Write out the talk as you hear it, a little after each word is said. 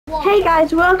Hey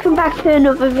guys, welcome back to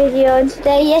another video, and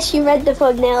today, yes, you read the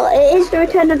thumbnail, it is the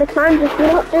return of the clan, but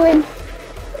we're not doing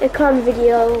a clan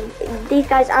video. These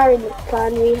guys are in the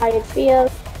clan. We hired Theo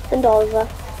and Oliver.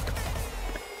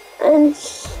 And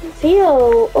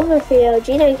other Theo,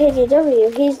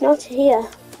 G9KGW, he's not here.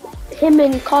 Him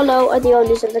and Colo are the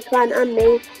owners of the clan, and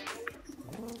me.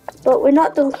 But we're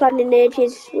not done clan in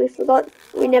ages. We forgot,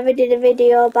 we never did a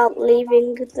video about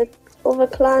leaving the other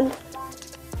clan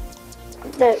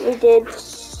that we did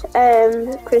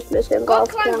Christmas and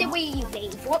golf. What clan did we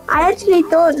leave? I actually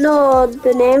don't know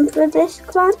the name for this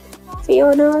clan.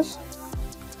 Theo knows.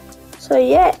 So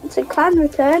yeah, it's a clan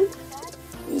return.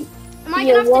 Am I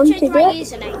gonna have to change my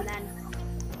username then?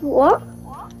 What?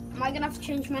 Am I gonna have to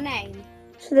change my name?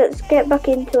 So let's get back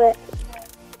into it.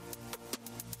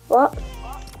 What?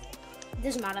 It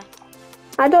doesn't matter.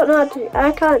 I don't know how to.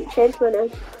 I can't change my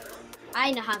name.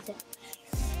 I know how to.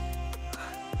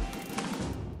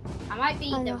 I might be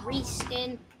the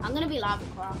reskin. I'm gonna be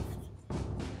Lavacroft.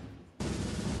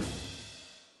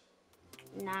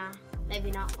 Nah, maybe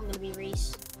not. I'm gonna be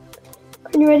Reese.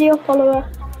 Can you ready your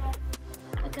follower?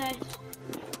 Okay.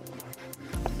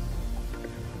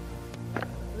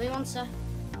 Give me one sec.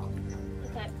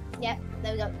 Okay. Yeah,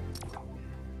 there we go.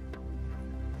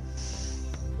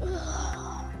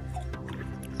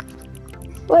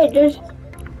 Wait, does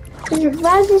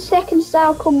Raz's second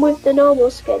style come with the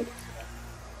normal skin?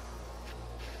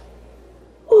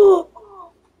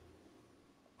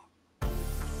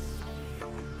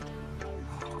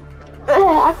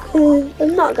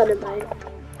 I'm not gonna buy it.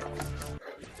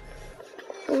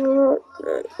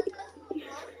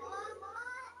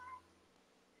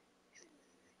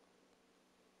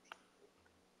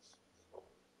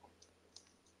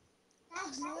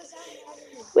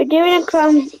 We're doing a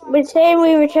clan. We're saying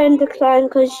we returned the clan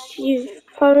because you've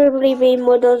probably been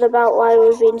muddled about why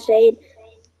we've been saying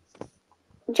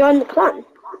join the clan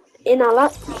in our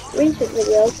last recent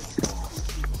video.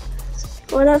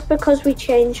 Well, that's because we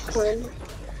changed clan.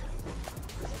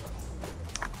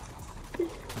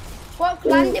 What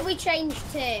clan did we change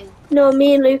to? No,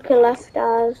 me and Luca left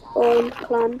our own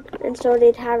clan, and so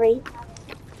did Harry.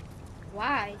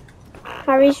 Why?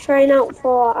 Harry's trying out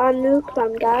for our new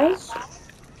clan, guys.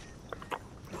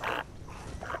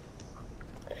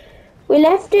 We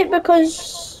left it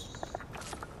because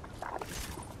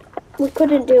we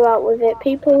couldn't do out with it.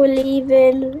 People were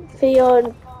leaving. Theo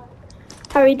and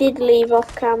Harry did leave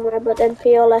off camera, but then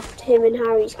Theo left him and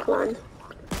Harry's clan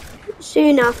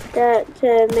soon after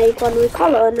to make one with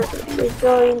Colo, and we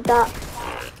joined that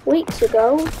weeks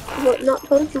ago, but not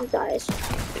told you guys.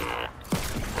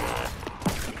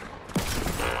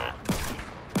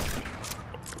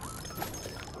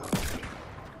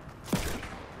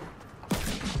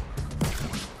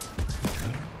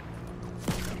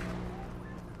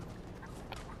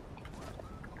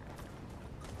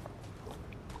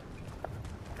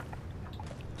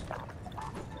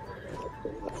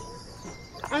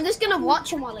 I'm just gonna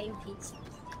watch him while I eat pizza.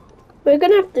 We're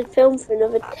gonna have to film for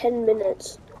another 10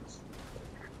 minutes.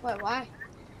 Wait, why?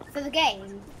 For the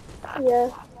game? Yeah.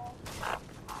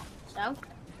 So?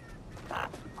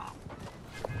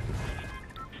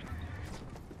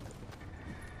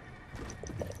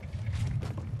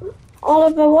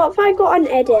 Oliver, what have I got on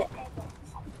edit?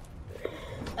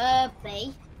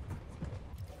 B.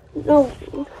 No.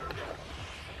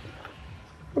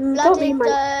 Bloody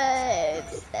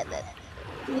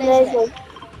There's one.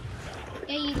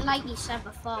 Yeah, like you said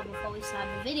before we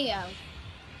started the video.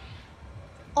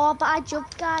 Oh, but I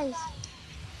jumped, guys.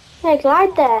 Hey,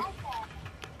 glide there.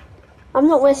 I'm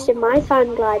not wasting my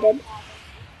time gliding.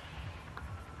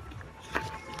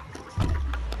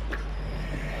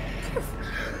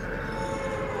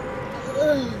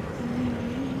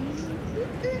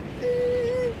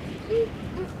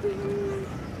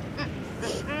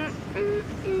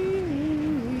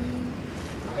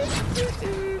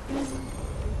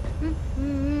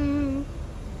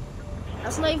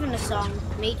 That's not even a song,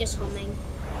 me just humming.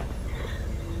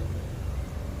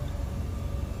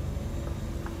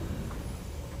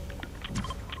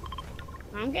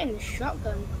 I'm getting a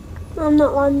shotgun. I'm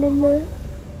not landing there.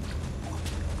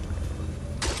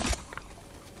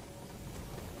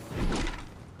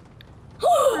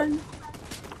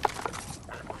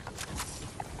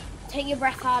 Take your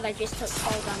breath hard, I just took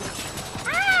fall damage.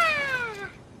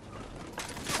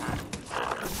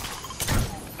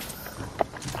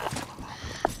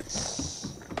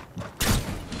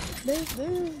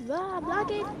 Move, I'm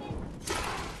lagging.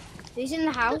 Who's in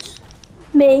the house?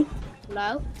 Me.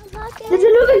 Hello? I'm lagging. There's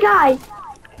another guy.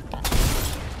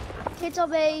 Kids on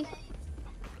me.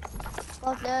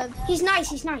 Got them. He's nice,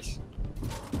 he's nice.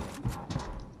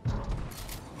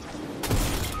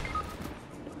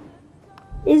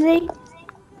 Is he?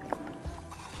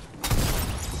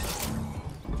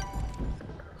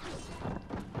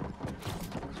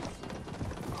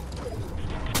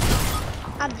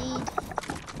 I need.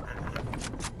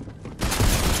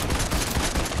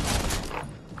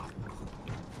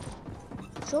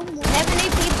 Someone. Never knew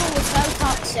people were so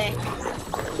toxic.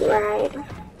 Right.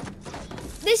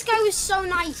 This guy was so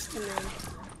nice to me.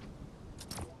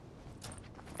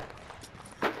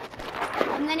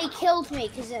 And then he killed me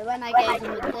because when I gave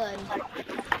him a gun.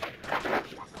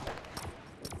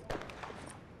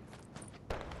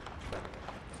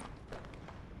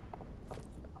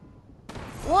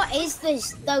 What is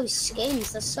this? Those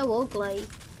skins? They're so ugly.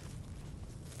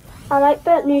 I like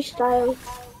that new style.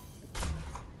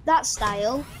 That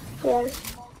style. Yeah.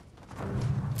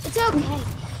 It's okay.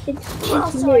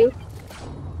 It's sorry. new.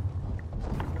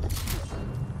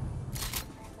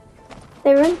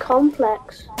 They're in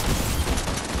complex.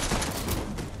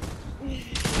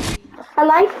 I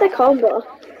like the combo.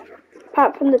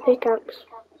 Apart from the pickaxe.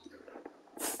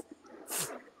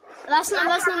 That's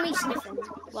not me sniffing.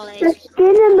 Well, it The is.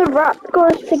 skin and the wrap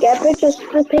goes together, just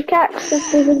the pickaxe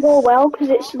just doesn't go well because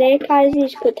it's Snake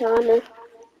Eyes' katana.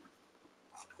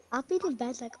 I've been in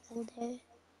bed like all day.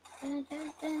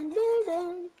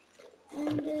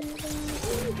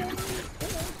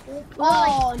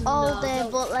 Oh, All no. day,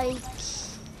 but like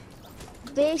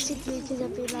basically because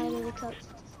I've been lying on the couch.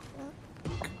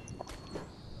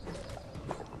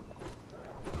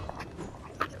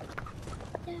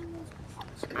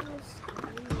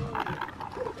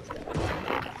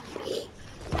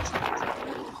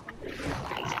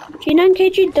 Do you know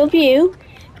KGW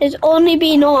has only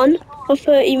been on for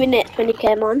 30 minutes when he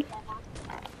came on?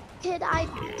 Can I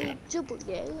do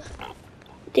W?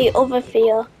 The other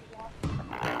fear.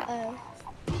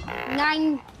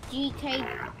 9 GK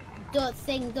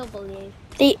thing W.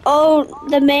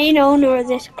 The main owner of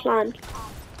this clan.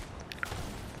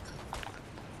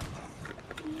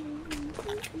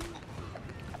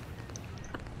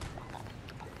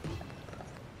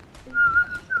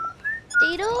 Do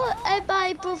you know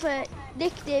my brother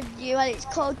nicknamed you and it's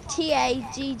called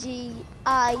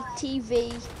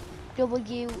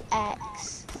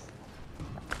TAGGITVWX?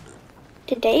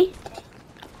 Did he?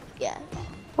 Yeah,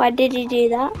 Why did he do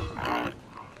that?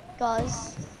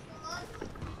 because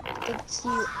it's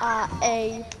you are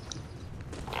a.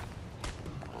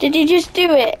 Did he just do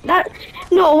it?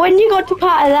 No, when you got to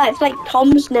part of that, it's like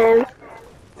Tom's name.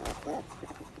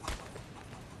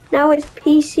 Now it's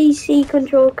PCC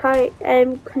control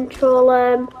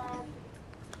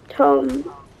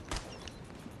Tom.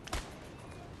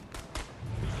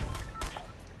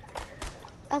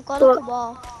 I've got a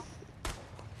more.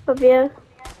 Have you?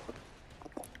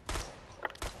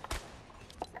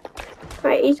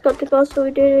 Right, he's got to go, so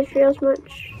we're doing a trios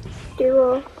match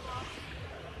duo.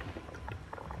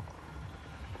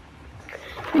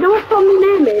 You know what Tom's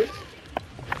name is?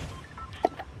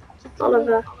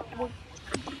 Oliver.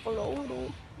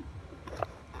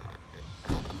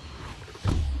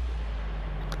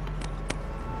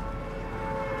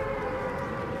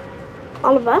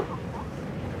 Oliver?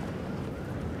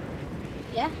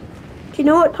 Yeah? Do you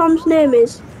know what Tom's name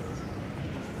is?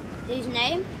 His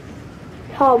name?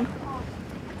 Tom.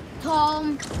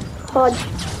 Tom. Hodge.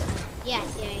 Yeah.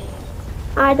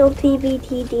 Idol TV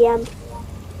TDM.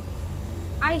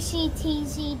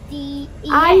 ICTZDE.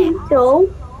 Idol,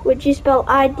 which is spelled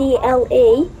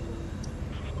IDLE,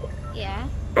 Yeah.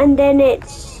 and then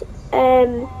it's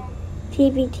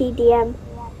TV TDM.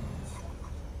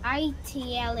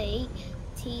 ITLE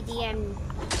TDM.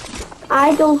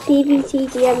 Idol TV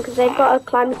TDM, because they've got a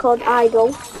clan called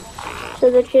Idol. So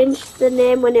they changed the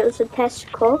name when it was a test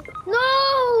cup.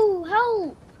 No!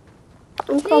 Help!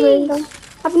 I'm coming. Please.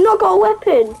 I've not got a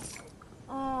weapon.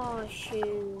 Oh,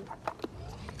 shoot.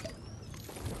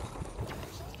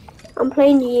 I'm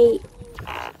playing Yeet.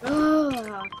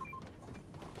 Oh.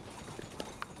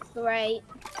 Great.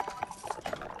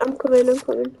 I'm coming.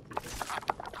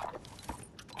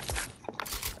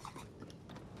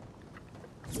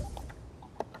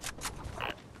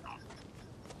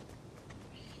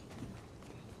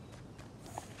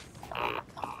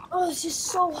 Oh, this is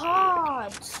so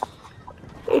hard.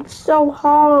 It's so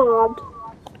hard.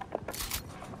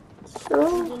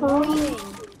 So It's hard. annoying.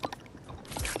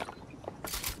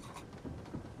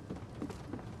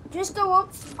 Just go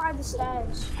up by the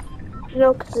stairs.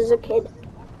 No, because there's a kid.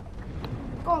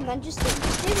 Go on then, just do it.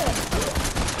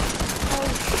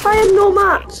 Oh, I have no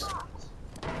mats.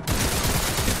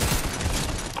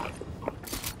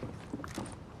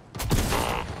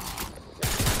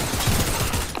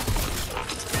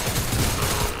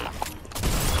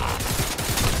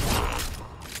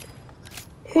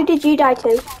 Who did you die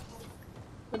to?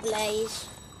 The Blaze.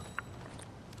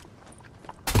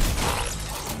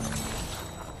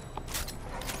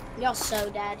 You're so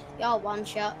dead. You're one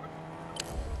shot.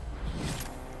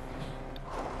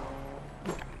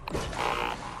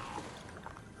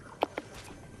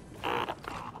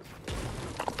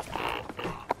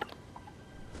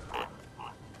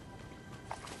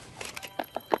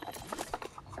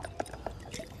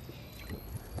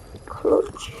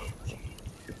 Clutch.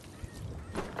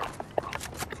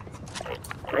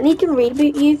 I need to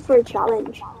reboot you for a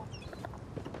challenge.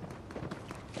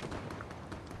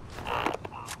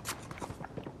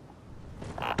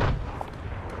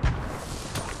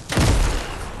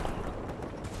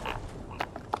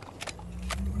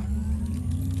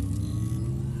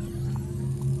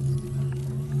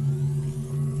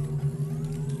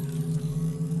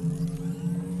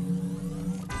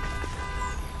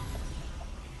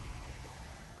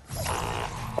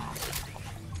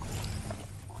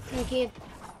 Thank you.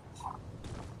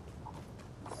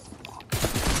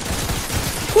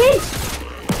 Kid!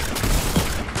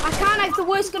 I can't have the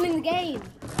worst gun in the game.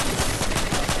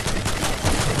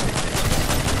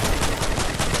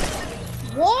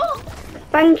 What?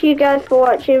 Thank you guys for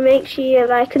watching. Make sure you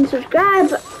like and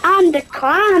subscribe. And the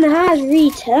clan has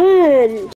returned.